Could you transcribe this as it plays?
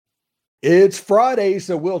It's Friday,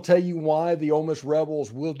 so we'll tell you why the Ole Miss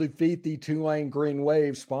Rebels will defeat the Tulane Green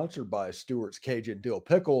Wave, sponsored by Stewart's Cajun Dill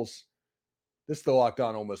Pickles. This is the Locked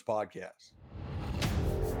On Ole Miss podcast.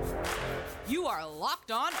 You are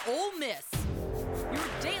Locked On Ole Miss, your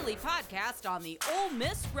daily podcast on the Ole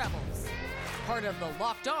Miss Rebels, part of the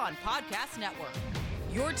Locked On Podcast Network,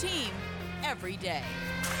 your team every day.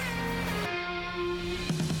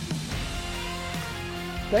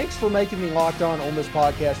 Thanks for making the Locked On Ole Miss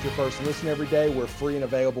podcast your first listen every day. We're free and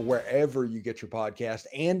available wherever you get your podcast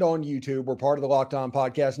and on YouTube. We're part of the Locked On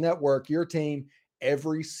Podcast Network, your team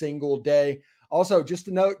every single day. Also, just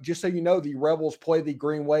to note, just so you know, the Rebels play the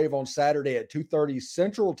Green Wave on Saturday at 2:30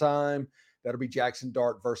 Central Time. That'll be Jaxson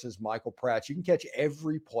Dart versus Michael Pratt. You can catch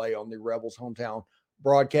every play on the Rebels hometown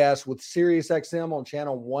broadcast with SiriusXM on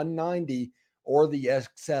channel 190 or the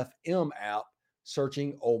XFM app,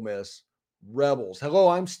 searching Ole Miss Rebels. Hello,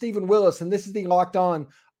 I'm Stephen Willis, and this is the Locked On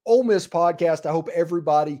Ole Miss podcast. I hope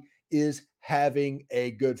everybody is having a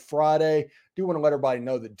good Friday. Do want to let everybody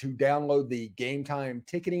know that to download the Game Time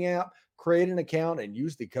ticketing app, create an account, and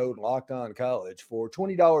use the code Locked On College for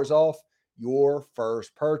 $20 off your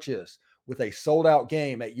first purchase. With a sold-out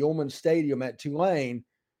game at Yulman Stadium at Tulane,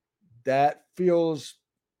 that feels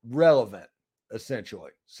relevant,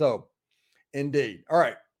 essentially. So, indeed. All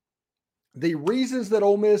right. The reasons that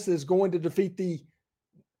Ole Miss is going to defeat the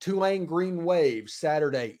Tulane Green Wave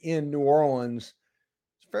Saturday in New Orleans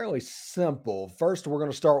is fairly simple. First, we're going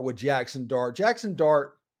to start with Jaxson Dart. Jaxson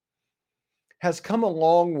Dart has come a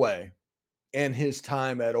long way in his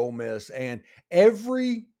time at Ole Miss, and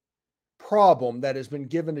every problem that has been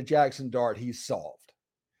given to Jaxson Dart, he's solved.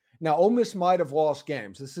 Now, Ole Miss might have lost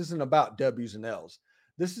games. This isn't about W's and L's.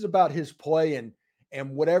 This is about his play, and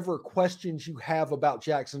whatever questions you have about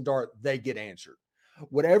Jaxson Dart, they get answered.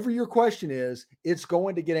 Whatever your question is, it's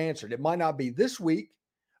going to get answered. It might not be this week,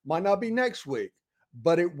 might not be next week,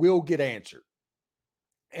 but it will get answered.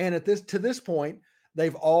 And to this point,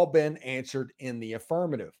 they've all been answered in the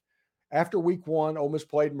affirmative. After week one, Ole Miss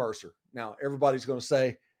played Mercer. Now, everybody's going to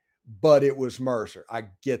say, but it was Mercer. I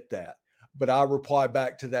get that. But I reply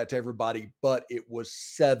back to that to everybody, but it was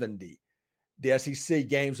 70. The SEC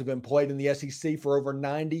games have been played in the SEC for over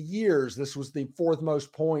 90 years. This was the fourth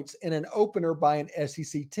most points in an opener by an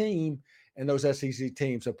SEC team, and those SEC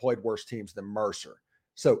teams have played worse teams than Mercer.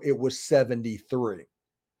 So it was 73.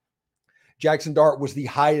 Jaxson Dart was the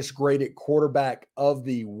highest graded quarterback of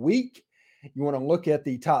the week. You want to look at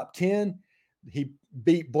the top 10. He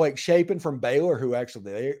beat Blake Shapen from Baylor, who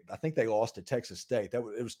actually, I think they lost to Texas State.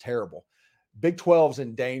 It was terrible. Big 12's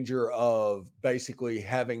in danger of basically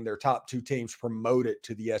having their top two teams promoted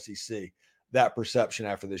to the SEC. That perception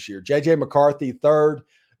after this year. J.J. McCarthy, third.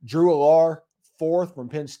 Drew Alar, fourth from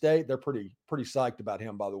Penn State. They're pretty psyched about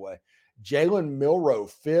him, by the way. Jalen Milroe,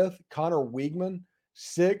 fifth. Connor Wiegman,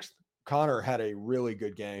 sixth. Connor had a really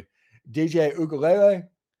good game. DJ Ugalele,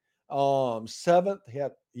 seventh.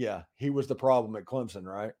 He was the problem at Clemson,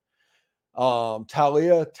 right?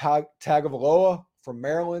 Talia Tagovailoa from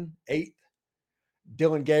Maryland, eighth.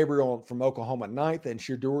 Dylan Gabriel from Oklahoma, ninth, and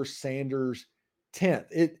Shedeur Sanders,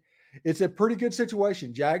 10th. It's a pretty good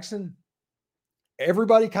situation. Jaxson,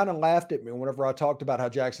 everybody kind of laughed at me whenever I talked about how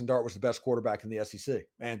Jaxson Dart was the best quarterback in the SEC.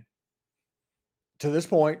 And to this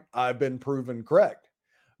point, I've been proven correct.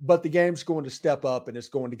 But the game's going to step up, and it's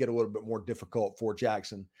going to get a little bit more difficult for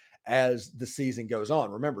Jaxson as the season goes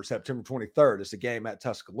on. Remember, September 23rd is a game at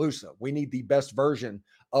Tuscaloosa. We need the best version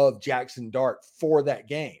of Jaxson Dart for that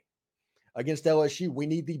game. Against LSU, we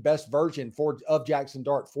need the best version of Jaxson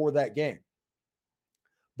Dart for that game.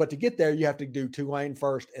 But to get there, you have to do Tulane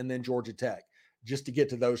first and then Georgia Tech just to get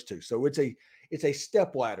to those two. So it's a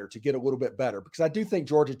step ladder to get a little bit better, because I do think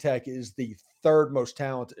Georgia Tech is the third most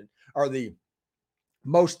talented, or the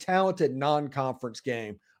most talented non-conference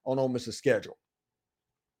game on Ole Miss's schedule.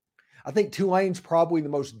 I think Tulane's probably the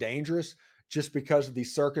most dangerous just because of the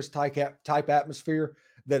circus type atmosphere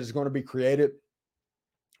that is going to be created.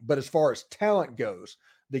 But as far as talent goes,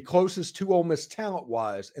 the closest to Ole Miss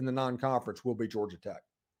talent-wise in the non-conference will be Georgia Tech.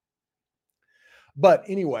 But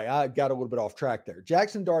anyway, I got a little bit off track there.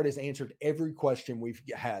 Jaxson Dart has answered every question we've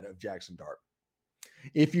had of Jaxson Dart.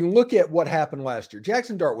 If you look at what happened last year,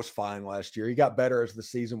 Jaxson Dart was fine last year. He got better as the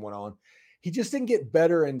season went on. He just didn't get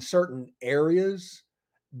better in certain areas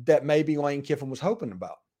that maybe Lane Kiffin was hoping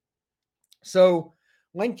about. So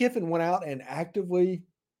Lane Kiffin went out and actively,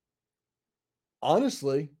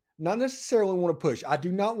 honestly, not necessarily want to push. I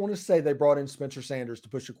do not want to say they brought in Spencer Sanders to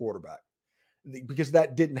push a quarterback, because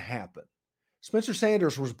that didn't happen. Spencer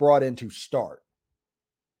Sanders was brought in to start.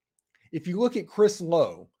 If you look at Chris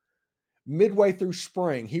Lowe, Midway through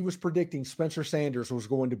spring, he was predicting Spencer Sanders was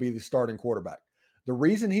going to be the starting quarterback. The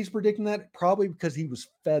reason he's predicting that, probably because he was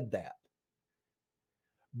fed that.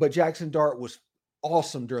 But Jaxson Dart was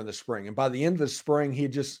awesome during the spring. And by the end of the spring, he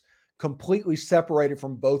had just completely separated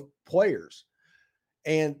from both players.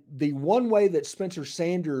 And the one way that Spencer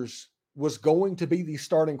Sanders was going to be the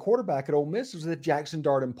starting quarterback at Ole Miss was that Jaxson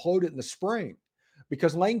Dart imploded in the spring,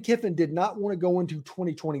 because Lane Kiffin did not want to go into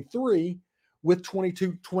 2023 with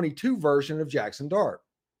 22 version of Jaxson Dart.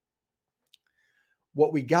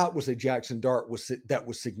 What we got was a Jaxson Dart that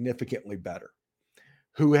was significantly better,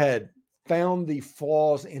 who had found the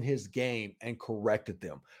flaws in his game and corrected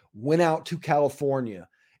them, went out to California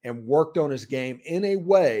and worked on his game in a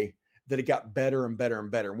way that it got better and better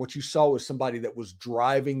and better. And what you saw was somebody that was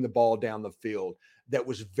driving the ball down the field, that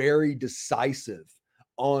was very decisive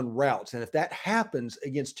on routes. And if that happens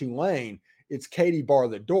against Tulane, it's Katie bar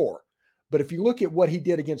the door. But if you look at what he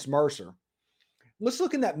did against Mercer, let's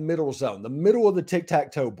look in that middle zone, the middle of the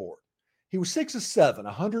tic-tac-toe board. He was 6 of 7,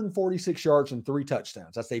 146 yards and 3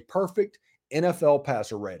 touchdowns. That's a perfect NFL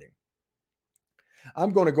passer rating.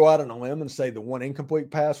 I'm going to go out on a limb and say the one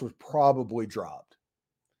incomplete pass was probably dropped,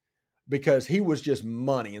 because he was just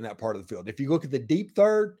money in that part of the field. If you look at the deep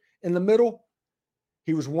third in the middle,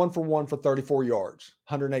 he was 1 for 1 for 34 yards,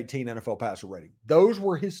 118 NFL passer rating. Those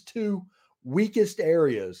were his two weakest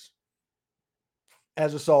areas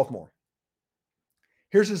as a sophomore.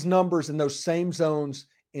 Here's his numbers in those same zones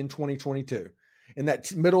in 2022. In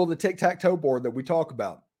that middle of the tic-tac-toe board that we talk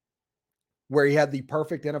about, where he had the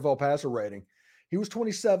perfect NFL passer rating, he was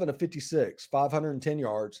 27 of 56, 510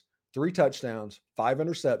 yards, 3 touchdowns, 5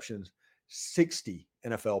 interceptions, 60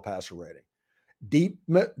 NFL passer rating.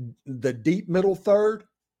 The deep middle third,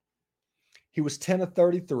 he was 10 of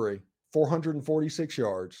 33, 446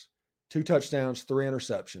 yards, 2 touchdowns, 3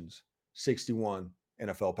 interceptions, 61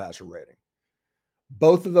 NFL passer rating.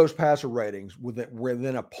 Both of those passer ratings were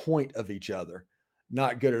within a point of each other.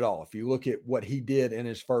 Not good at all. If you look at what he did in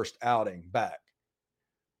his first outing back,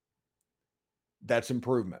 that's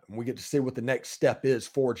improvement. And we get to see what the next step is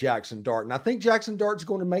for Jaxson Dart. And I think Jaxson Dart's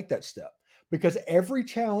going to make that step, because every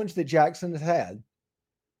challenge that Jaxson has had,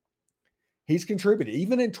 he's contributed.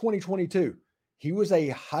 Even in 2022, he was a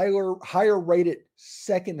higher rated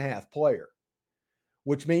second half player,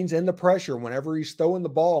 which means in the pressure, whenever he's throwing the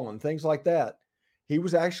ball and things like that, he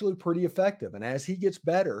was actually pretty effective. And as he gets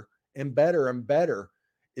better and better and better,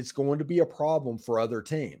 it's going to be a problem for other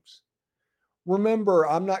teams. Remember,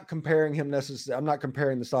 I'm not comparing him necessarily. I'm not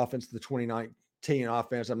comparing this offense to the 2019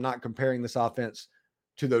 offense. I'm not comparing this offense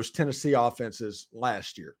to those Tennessee offenses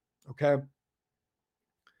last year. Okay.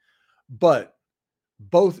 But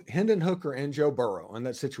both Hendon Hooker and Joe Burrow in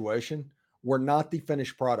that situation were not the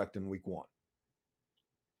finished product in week 1.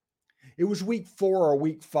 It was week 4 or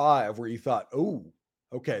week 5 where you thought, oh,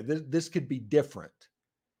 okay, this could be different.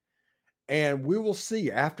 And we will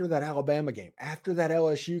see after that Alabama game, after that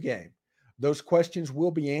LSU game, those questions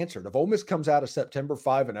will be answered. If Ole Miss comes out of September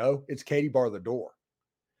 5-0, it's Katie bar the door.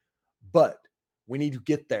 But we need to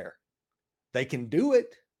get there. They can do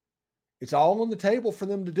it. It's all on the table for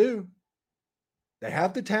them to do. They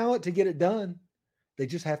have the talent to get it done. They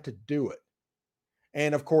just have to do it.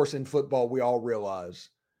 And of course, in football, we all realize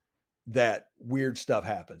that weird stuff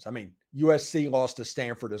happens. I mean, USC lost to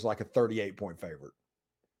Stanford as like a 38-point favorite.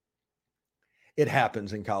 It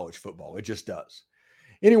happens in college football. It just does.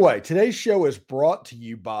 Anyway, today's show is brought to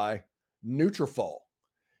you by Nutrafol.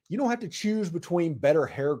 You don't have to choose between better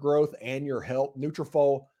hair growth and your health.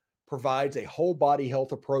 Nutrafol provides a whole body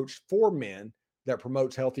health approach for men that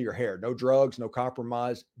promotes healthier hair. No drugs, no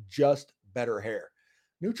compromise, just better hair.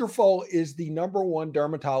 Nutrafol is the #1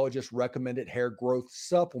 dermatologist recommended hair growth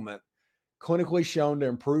supplement, clinically shown to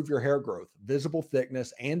improve your hair growth, visible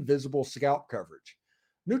thickness, and visible scalp coverage.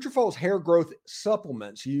 Nutrafol's hair growth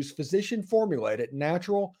supplements use physician-formulated,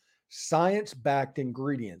 natural, science-backed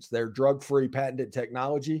ingredients. Their drug-free patented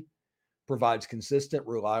technology provides consistent,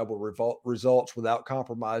 reliable results without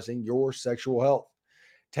compromising your sexual health.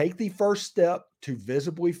 Take the first step to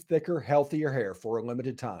visibly thicker, healthier hair for a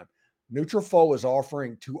limited time. Nutrafol is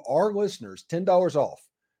offering to our listeners $10 off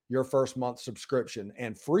your first month subscription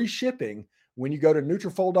and free shipping when you go to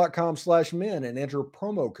Nutrafol.com/men and enter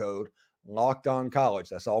promo code LOCKEDONCollege.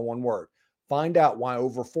 That's all one word. Find out why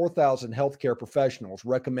over 4,000 healthcare professionals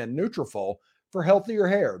recommend Nutrafol for healthier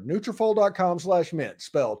hair. Nutrafol.com/men,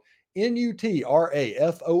 spelled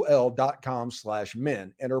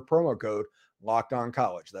Nutrafol.com/men. Enter promo code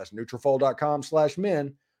LOCKEDONCollege. That's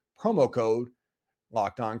Nutrafol.com/men, promo code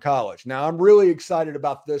LOCKEDONCollege. Now, I'm really excited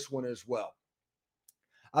about this one as well.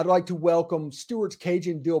 I'd like to welcome Stewart's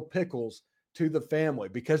Cajun Dill Pickles to the family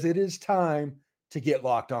because it is time to get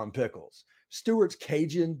Locked On Pickles. Stewart's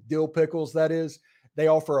Cajun Dill Pickles, that is, they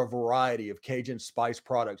offer a variety of Cajun spice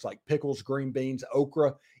products like pickles, green beans,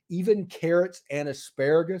 okra, even carrots and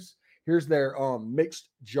asparagus. Here's their mixed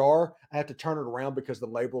jar. I have to turn it around because the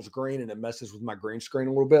label's green and it messes with my green screen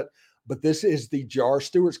a little bit. But this is the jar.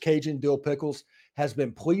 Stewart's Cajun Dill Pickles has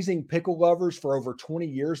been pleasing pickle lovers for over 20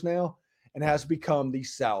 years now and has become the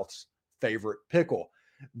South's favorite pickle.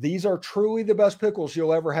 These are truly the best pickles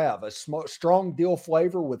you'll ever have. A strong dill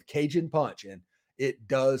flavor with Cajun punch, and it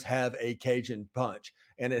does have a Cajun punch,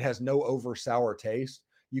 and it has no over sour taste.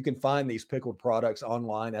 You can find these pickled products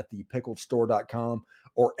online at thepickedstore.com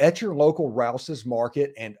or at your local Rouse's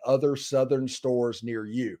Market and other Southern stores near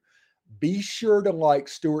you. Be sure to like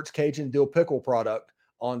Stewart's Cajun Dill Pickle product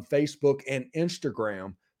on Facebook and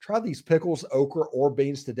Instagram. Try these pickles, okra, or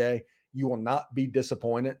beans today. You will not be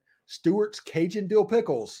disappointed. Stewart's Cajun Dill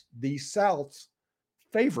Pickles, the South's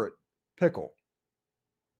favorite pickle.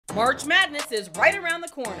 March Madness is right around the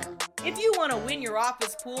corner. If you want to win your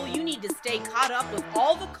office pool, you need to stay caught up with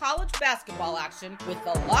all the college basketball action with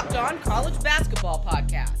the Locked On College Basketball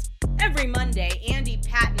Podcast. Every Monday, Andy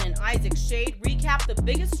Patton and Isaac Shade recap the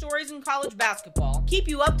biggest stories in college basketball, keep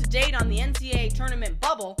you up to date on the NCAA tournament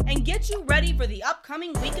bubble, and get you ready for the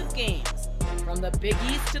upcoming week of games. From the Big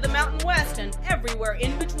East to the Mountain West and everywhere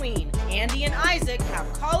in between, Andy and Isaac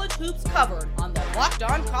have college hoops covered on the Locked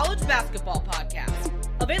On College Basketball Podcast.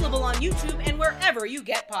 Available on YouTube and wherever you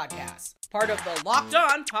get podcasts. Part of the Locked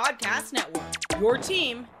On Podcast Network. Your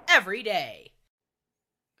team every day.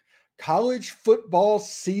 College football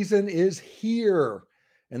season is here.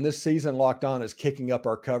 And this season, Locked On is kicking up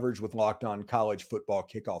our coverage with Locked On College Football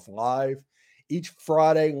Kickoff Live. Each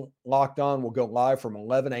Friday, Locked On will go live from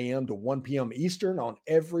 11 a.m. to 1 p.m. Eastern on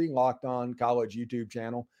every Locked On College YouTube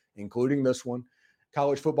channel, including this one.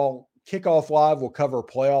 College Football Kickoff Live will cover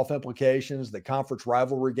playoff implications, the conference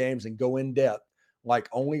rivalry games, and go in depth like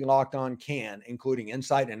only Locked On can, including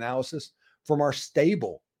insight and analysis from our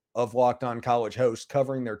stable of Locked On College hosts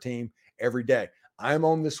covering their team every day. I'm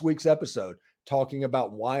on this week's episode talking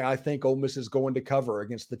about why I think Ole Miss is going to cover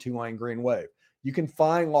against the Tulane Green Wave. You can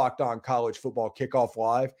find Locked On College Football Kickoff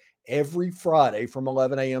Live every Friday from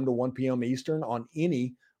 11 a.m. to 1 p.m. Eastern on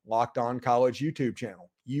any Locked On College YouTube channel.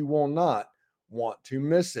 You will not want to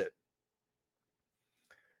miss it.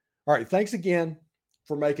 All right, thanks again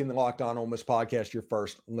for making the Locked On Ole Miss podcast your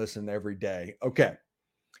first listen every day. Okay,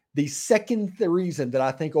 the second reason that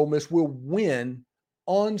I think Ole Miss will win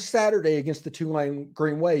on Saturday against the Tulane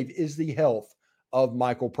Green Wave is the health of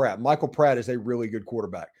Michael Pratt. Michael Pratt is a really good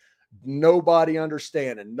quarterback. Nobody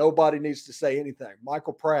understanding. Nobody needs to say anything.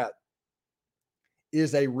 Michael Pratt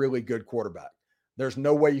is a really good quarterback. There's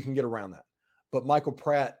no way you can get around that. But Michael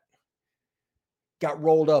Pratt got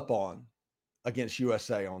rolled up on against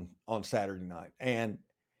USA on Saturday night. And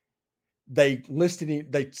they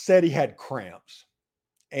said he had cramps.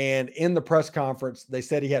 And in the press conference, they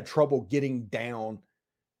said he had trouble getting down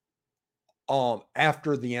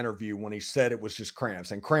after the interview when he said it was just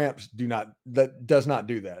cramps. And cramps does not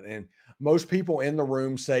do that. And most people in the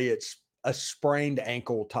room say it's a sprained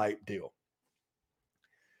ankle type deal.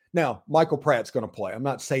 Now, Michael Pratt's going to play. I'm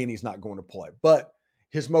not saying he's not going to play, but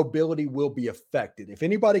his mobility will be affected. If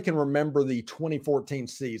anybody can remember the 2014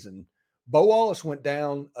 season, Bo Wallace went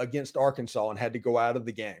down against Arkansas and had to go out of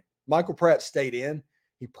the game. Michael Pratt stayed in.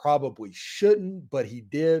 He probably shouldn't, but he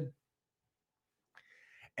did.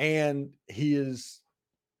 And he is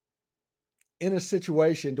in a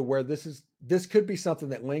situation to where this could be something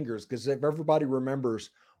that lingers, because if everybody remembers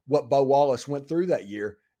what Bo Wallace went through that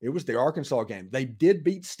year, it was the Arkansas game. They did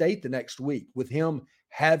beat State the next week with him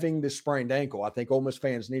having this sprained ankle. I think Ole Miss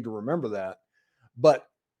fans need to remember that. But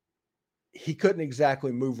he couldn't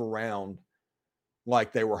exactly move around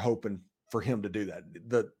like they were hoping for him to do that.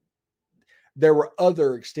 There were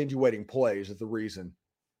other extenuating plays as the reason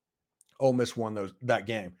Ole Miss won that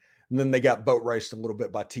game. And then they got boat raced a little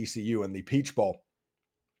bit by TCU in the Peach Bowl.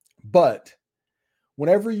 But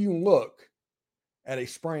whenever you look at a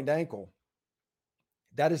sprained ankle,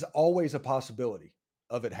 that is always a possibility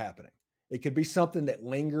of it happening. It could be something that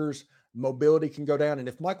lingers, mobility can go down. And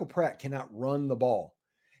if Michael Pratt cannot run the ball,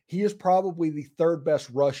 he is probably the third best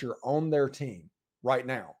rusher on their team right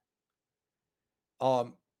now.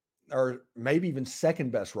 Or maybe even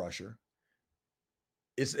second best rusher.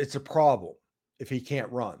 It's a problem if he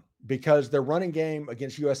can't run, because their running game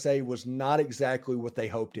against USA was not exactly what they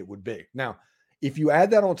hoped it would be. Now, if you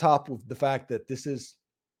add that on top of the fact that this is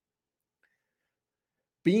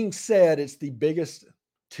being said, it's the biggest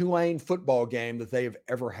Tulane football game that they have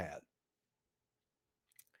ever had.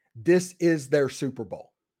 This is their Super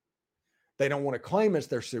Bowl. They don't want to claim it's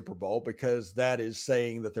their Super Bowl because that is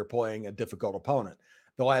saying that they're playing a difficult opponent.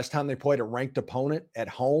 The last time they played a ranked opponent at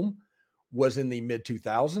home was in the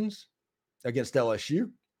mid-2000s against LSU.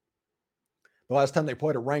 The last time they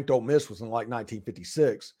played a ranked Ole Miss was in like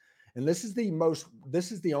 1956. And this is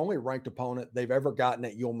the only ranked opponent they've ever gotten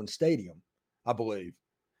at Yulman Stadium, I believe.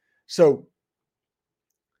 So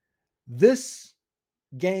this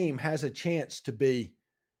game has a chance to be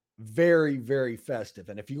very, very festive.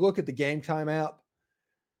 And if you look at the Game Time app,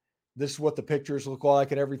 this is what the pictures look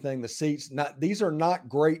like and everything. The seats, these are not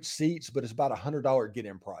great seats, but it's about $100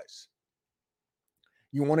 get-in price.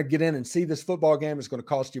 You want to get in and see this football game, it's going to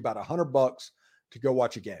cost you about $100 to go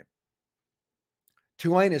watch a game.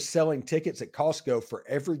 Tulane is selling tickets at Costco for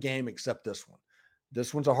every game except this one.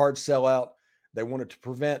 This one's a hard sellout. They wanted to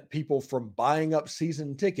prevent people from buying up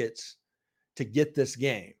season tickets to get this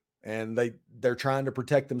game. And they're trying to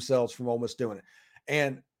protect themselves from Ole Miss doing it.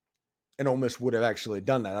 And Ole Miss would have actually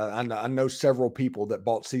done that. I know several people that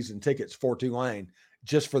bought season tickets for Tulane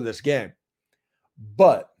just for this game.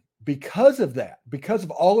 But because of that, because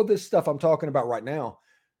of all of this stuff I'm talking about right now,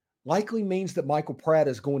 likely means that Michael Pratt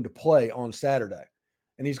is going to play on Saturday.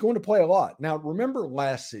 And he's going to play a lot. Now, remember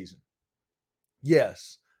last season,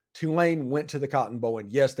 yes, Tulane went to the Cotton Bowl,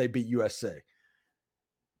 and yes, they beat USC.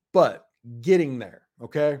 But getting there,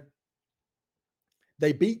 okay?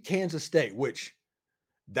 They beat Kansas State, which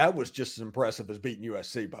that was just as impressive as beating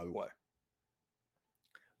USC, by the way.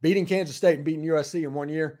 Beating Kansas State and beating USC in 1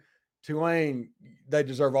 year, Tulane, they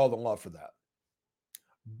deserve all the love for that.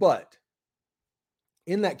 But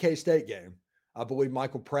in that K-State game, I believe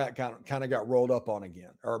Michael Pratt kind of got rolled up on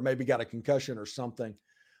again, or maybe got a concussion or something.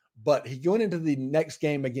 But he going into the next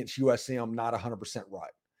game against USC, I'm not 100% right.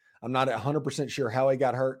 I'm not 100% sure how he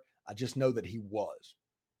got hurt. I just know that he was.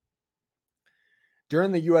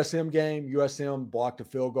 During the USM game, USM blocked a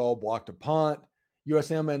field goal, blocked a punt.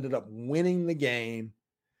 USM ended up winning the game.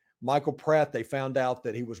 Michael Pratt, they found out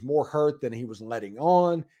that he was more hurt than he was letting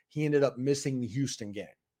on. He ended up missing the Houston game.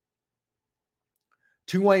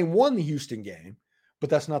 Tulane won the Houston game, but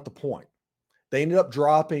that's not the point. They ended up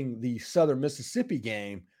dropping the Southern Mississippi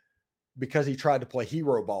game because he tried to play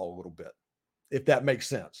hero ball a little bit, if that makes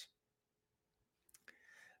sense.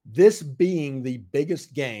 This being the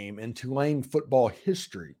biggest game in Tulane football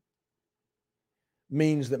history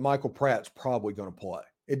means that Michael Pratt's probably going to play.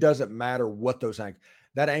 It doesn't matter what those ankles.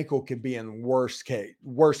 That ankle could be in worst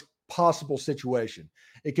possible situation.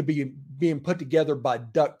 It could be being put together by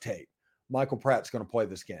duct tape. Michael Pratt's going to play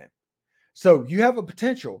this game. So you have a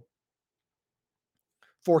potential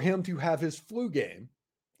for him to have his flu game,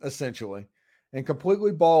 essentially, and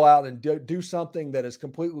completely ball out and do something that is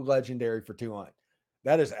completely legendary for Tulane.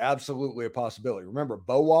 That is absolutely a possibility. Remember,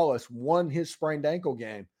 Bo Wallace won his sprained ankle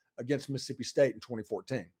game against Mississippi State in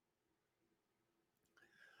 2014.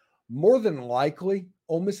 More than likely,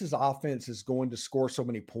 Ole Miss's offense is going to score so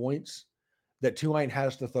many points that Tulane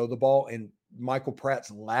has to throw the ball, and Michael Pratt's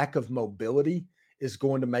lack of mobility is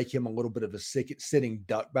going to make him a little bit of a sitting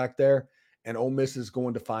duck back there, and Ole Miss is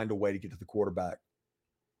going to find a way to get to the quarterback.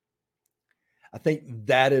 I think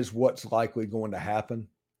that is what's likely going to happen.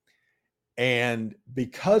 And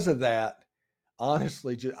because of that,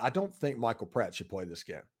 honestly, I don't think Michael Pratt should play this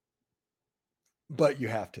game. But you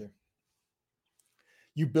have to.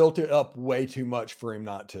 You built it up way too much for him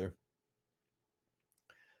not to.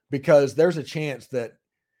 Because there's a chance that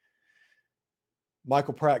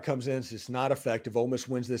Michael Pratt comes in, it's not effective. Ole Miss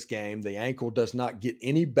wins this game. The ankle does not get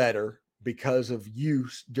any better because of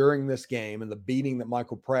use during this game and the beating that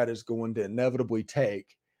Michael Pratt is going to inevitably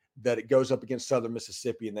take, that it goes up against Southern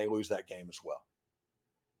Mississippi and they lose that game as well.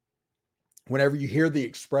 Whenever you hear the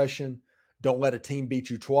expression, don't let a team beat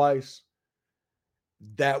you twice,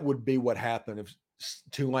 that would be what happened if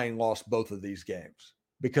Tulane lost both of these games,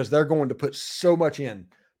 because they're going to put so much in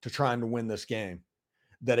to trying to win this game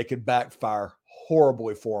that it could backfire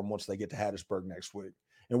horribly for them once they get to Hattiesburg next week.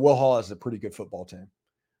 And Will Hall has a pretty good football team.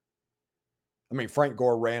 I mean, Frank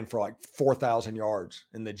Gore ran for like 4,000 yards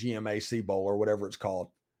in the GMAC Bowl or whatever it's called,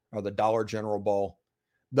 or the Dollar General Bowl.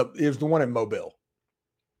 It was the one in Mobile.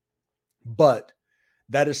 But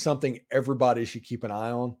that is something everybody should keep an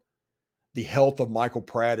eye on. The health of Michael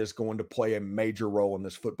Pratt is going to play a major role in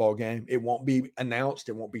this football game. It won't be announced.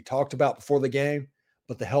 It won't be talked about before the game,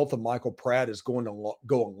 but the health of Michael Pratt is going to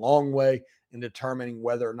go a long way in determining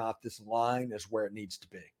whether or not this line is where it needs to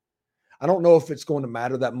be. I don't know if it's going to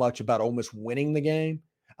matter that much about Ole Miss winning the game.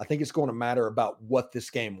 I think it's going to matter about what this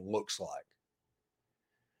game looks like.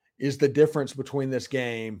 Is the difference between this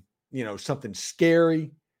game, something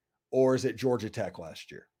scary, or is it Georgia Tech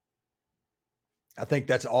last year? I think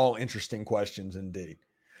that's all interesting questions indeed.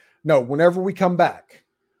 No, whenever we come back,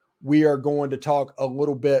 we are going to talk a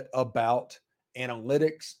little bit about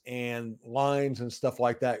analytics and lines and stuff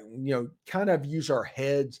like that. Kind of use our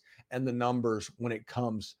heads and the numbers when it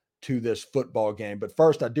comes to this football game. But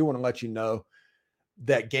first, I do want to let you know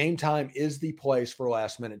that Game Time is the place for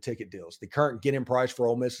last minute ticket deals. The current get-in price for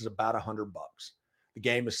Ole Miss is about $100. The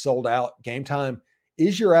game is sold out. Game Time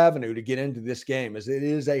is your avenue to get into this game, as it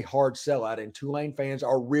is a hard sellout, and Tulane fans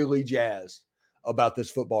are really jazzed about this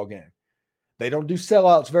football game. They don't do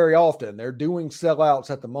sellouts very often. They're doing sellouts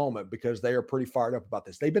at the moment because they are pretty fired up about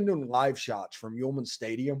this. They've been doing live shots from Ullman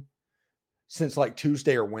Stadium since like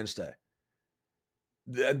Tuesday or Wednesday.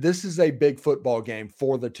 This is a big football game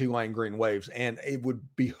for the Tulane Green Waves, and it would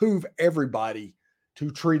behoove everybody to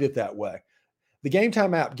treat it that way. The Game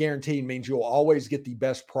Time app guaranteed means you'll always get the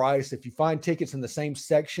best price. If you find tickets in the same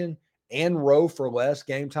section and row for less,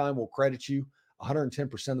 Game Time will credit you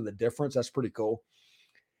 110% of the difference. That's pretty cool.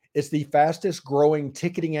 It's the fastest growing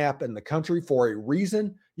ticketing app in the country for a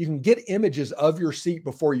reason. You can get images of your seat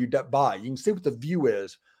before you buy. You can see what the view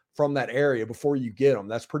is from that area before you get them.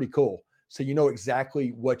 That's pretty cool. So you know exactly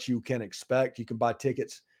what you can expect. You can buy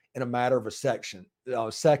tickets in a matter of a second.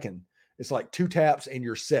 It's like 2 taps and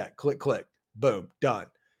you're set. Click, click, boom, done.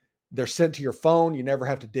 They're sent to your phone. You never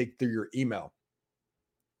have to dig through your email.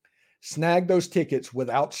 Snag those tickets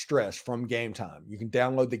without stress from Game Time. You can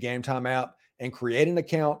download the Game Time app and create an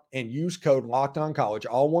account and use code LOCKEDONCollege,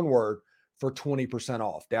 all one word, for 20%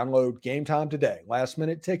 off. Download Game Time today. Last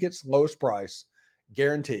minute tickets, lowest price,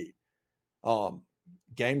 guaranteed.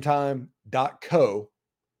 GameTime.co,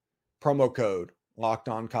 promo code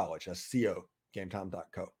LOCKEDONCollege. That's CO,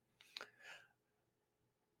 GameTime.co.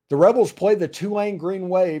 The Rebels play the Tulane Green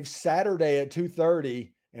Wave Saturday at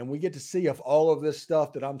 2:30, and we get to see if all of this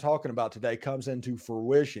stuff that I'm talking about today comes into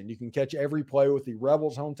fruition. You can catch every play with the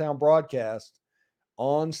Rebels hometown broadcast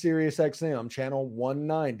on SiriusXM channel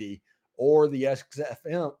 190 or the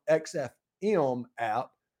XFM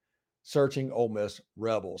app, searching Ole Miss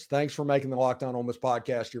Rebels. Thanks for making the Locked On Ole Miss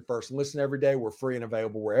podcast your first listen every day. We're free and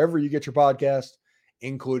available wherever you get your podcast,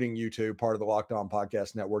 including YouTube, part of the Locked On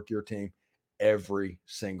Podcast Network, your team every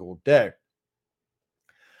single day.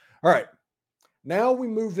 All right. Now we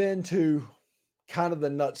move into kind of the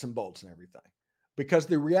nuts and bolts and everything, because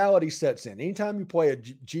the reality sets in. Anytime you play a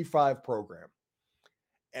G5 program,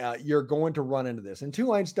 you're going to run into this. And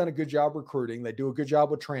Tulane's done a good job recruiting. They do a good job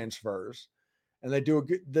with transfers, and they do a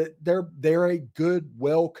good. They're a good,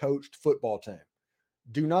 well-coached football team.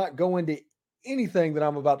 Do not go into anything that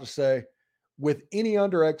I'm about to say with any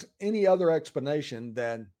other explanation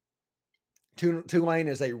than Tulane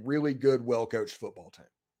is a really good, well-coached football team.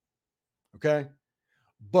 Okay.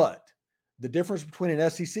 But the difference between an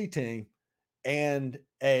SEC team and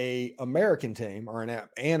an American team, or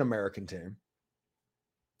an American team,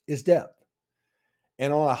 is depth.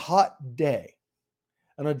 And on a hot day,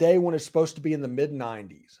 on a day when it's supposed to be in the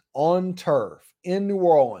mid-90s, on turf in New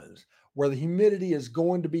Orleans, where the humidity is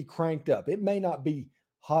going to be cranked up, it may not be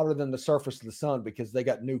hotter than the surface of the sun because they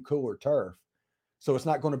got new, cooler turf. So it's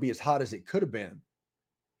not going to be as hot as it could have been,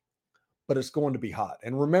 but it's going to be hot.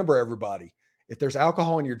 And remember, everybody, if there's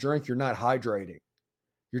alcohol in your drink, you're not hydrating.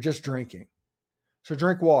 You're just drinking. So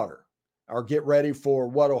drink water, or get ready for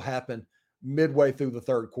what will happen midway through the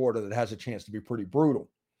third quarter that has a chance to be pretty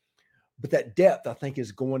brutal. But that depth, I think,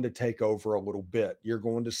 is going to take over a little bit. You're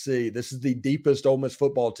going to see this is the deepest Ole Miss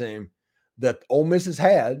football team that Ole Miss has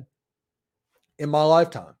had in my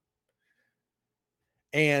lifetime.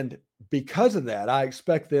 And because of that, I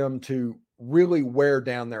expect them to really wear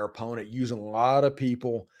down their opponent using a lot of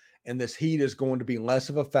people, and this heat is going to be less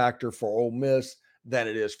of a factor for Ole Miss than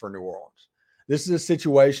it is for New Orleans. This is a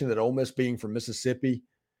situation that Ole Miss, being from Mississippi,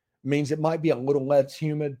 means it might be a little less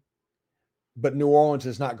humid, but New Orleans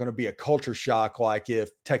is not going to be a culture shock like if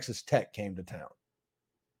Texas Tech came to town.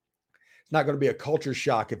 It's not going to be a culture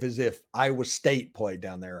shock as if Iowa State played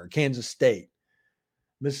down there or Kansas State.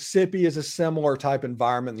 Mississippi is a similar type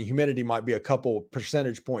environment. The humidity might be a couple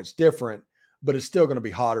percentage points different, but it's still going to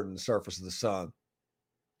be hotter than the surface of the sun,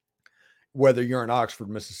 whether you're in Oxford,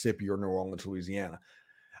 Mississippi, or New Orleans, Louisiana.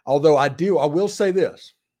 Although I will say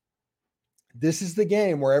this. This is the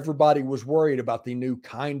game where everybody was worried about the new,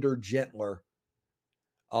 kinder, gentler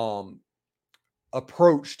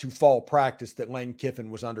approach to fall practice that Lane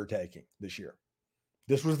Kiffin was undertaking this year.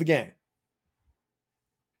 This was the game.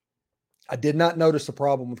 I did not notice a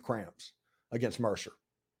problem with cramps against Mercer.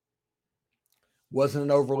 Wasn't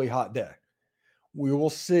an overly hot day. We will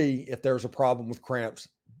see if there's a problem with cramps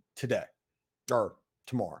today or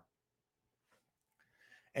tomorrow.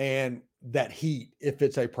 And that heat, if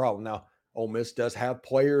it's a problem. Now, Ole Miss does have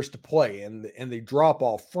players to play, and the drop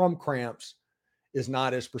off from cramps is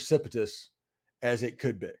not as precipitous as it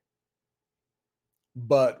could be.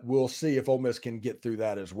 But we'll see if Ole Miss can get through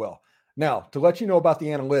that as well. Now, to let you know about the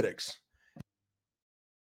analytics,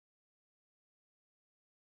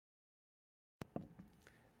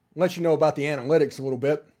 a little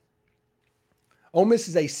bit. Ole Miss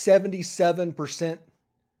is a 77%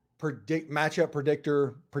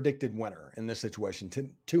 matchup predicted winner in this situation.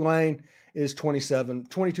 Tulane is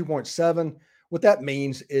 22.7. What that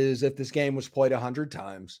means is if this game was played 100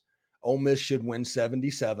 times, Ole Miss should win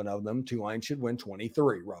 77 of them. Tulane should win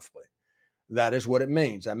 23, roughly. That is what it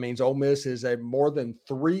means. That means Ole Miss is a more than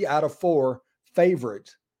 3 out of 4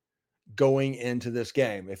 favorite going into this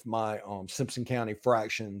game if my Simpson County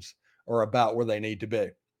fractions are about where they need to be.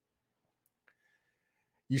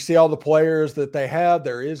 You see all the players that they have.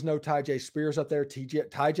 There is no Tyjae Spears up there.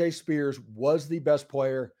 Tyjae Spears was the best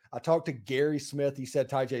player. I talked to Gary Smith. He said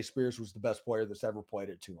Tyjae Spears was the best player that's ever played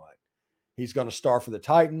at Tulane. He's going to start for the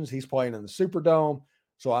Titans. He's playing in the Superdome.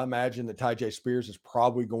 So I imagine that Tyjae Spears is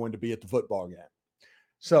probably going to be at the football game.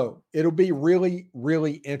 So it'll be really,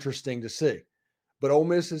 really interesting to see. But Ole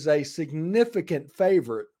Miss is a significant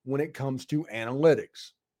favorite when it comes to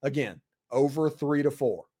analytics. Again, over 3 to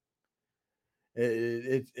 4.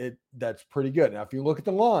 That's pretty good. Now, if you look at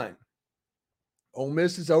the line, Ole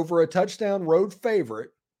Miss is over a touchdown road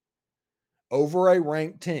favorite over a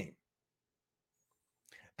ranked team.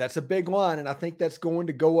 That's a big line, and I think that's going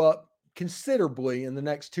to go up considerably in the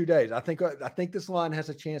next 2 days. I think this line has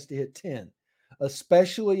a chance to hit 10,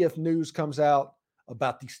 especially if news comes out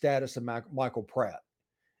about the status of Michael Pratt,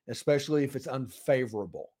 especially if it's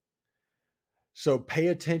unfavorable. So pay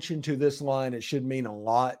attention to this line. It should mean a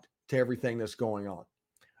lot to everything that's going on.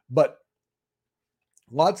 But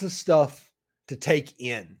lots of stuff to take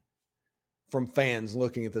in from fans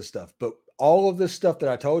looking at this stuff. But all of this stuff that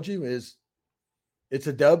I told you it's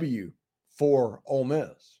a W for Ole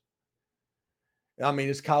Miss. I mean,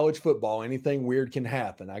 it's college football. Anything weird can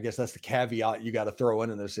happen. I guess that's the caveat you got to throw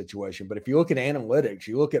in this situation. But if you look at analytics,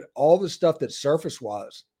 you look at all the stuff that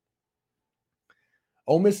surface-wise,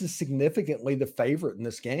 Ole Miss is significantly the favorite in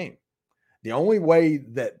this game. The only way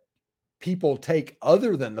that people take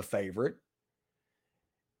other than the favorite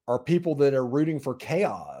are people that are rooting for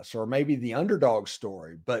chaos or maybe the underdog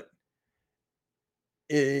story. But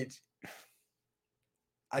I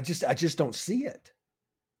just don't see it.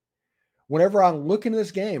 Whenever I'm looking at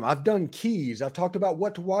this game, I've done keys. I've talked about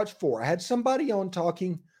what to watch for. I had somebody on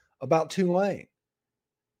talking about Tulane.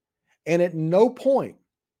 And at no point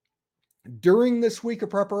during this week of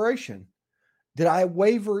preparation did I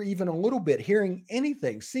waver even a little bit, hearing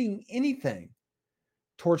anything, seeing anything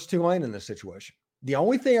towards Tulane in this situation. The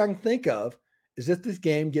only thing I can think of is if this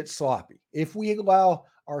game gets sloppy, if we allow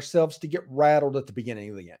ourselves to get rattled at the beginning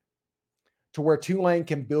of the game, to where Tulane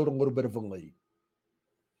can build a little bit of a lead.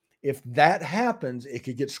 If that happens, it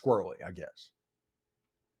could get squirrely, I guess.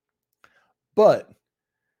 But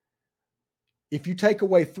if you take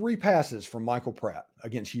away 3 passes from Michael Pratt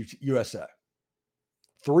against USA,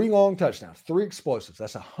 3 long touchdowns, 3 explosives,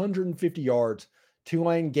 that's 150 yards.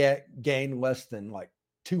 Tulane gained less than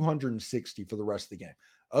 260 for the rest of the game.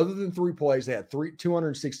 Other than 3 plays, they had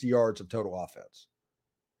 260 yards of total offense.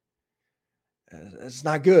 It's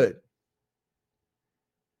not good.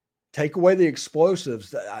 Take away the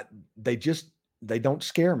explosives. They don't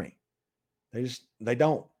scare me. They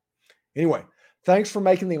don't. Anyway, thanks for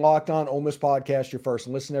making the Locked On Ole Miss podcast your first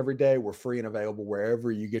listen every day. We're free and available wherever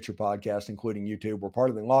you get your podcast, including YouTube. We're part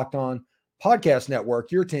of the Locked On Podcast Network,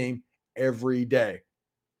 your team every day.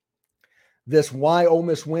 This Why Ole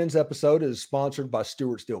Miss Wins episode is sponsored by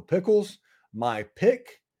Stuart Steel Pickles, My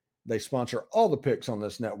Pick. They sponsor all the picks on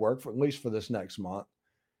this network, at least for this next month.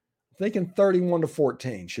 I'm thinking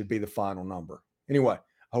 31-14 should be the final number. Anyway,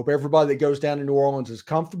 I hope everybody that goes down to New Orleans is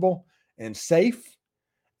comfortable and safe,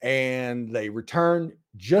 and they return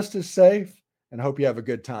just as safe, and hope you have a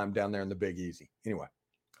good time down there in the Big Easy. Anyway,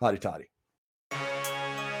 hotty toddy.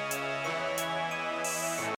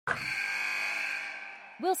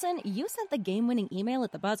 Wilson, you sent the game-winning email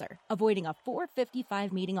at the buzzer, avoiding a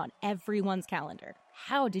 4:55 meeting on everyone's calendar.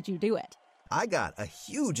 How did you do it? I got a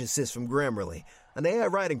huge assist from Grammarly, an AI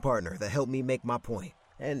writing partner that helped me make my point.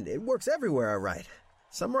 And it works everywhere I write.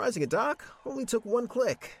 Summarizing a doc only took 1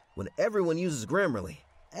 click. When everyone uses Grammarly,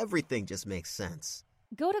 everything just makes sense.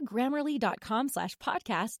 Go to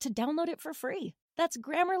Grammarly.com/podcast to download it for free. That's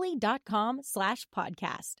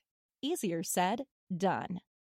Grammarly.com/podcast. Easier said, done.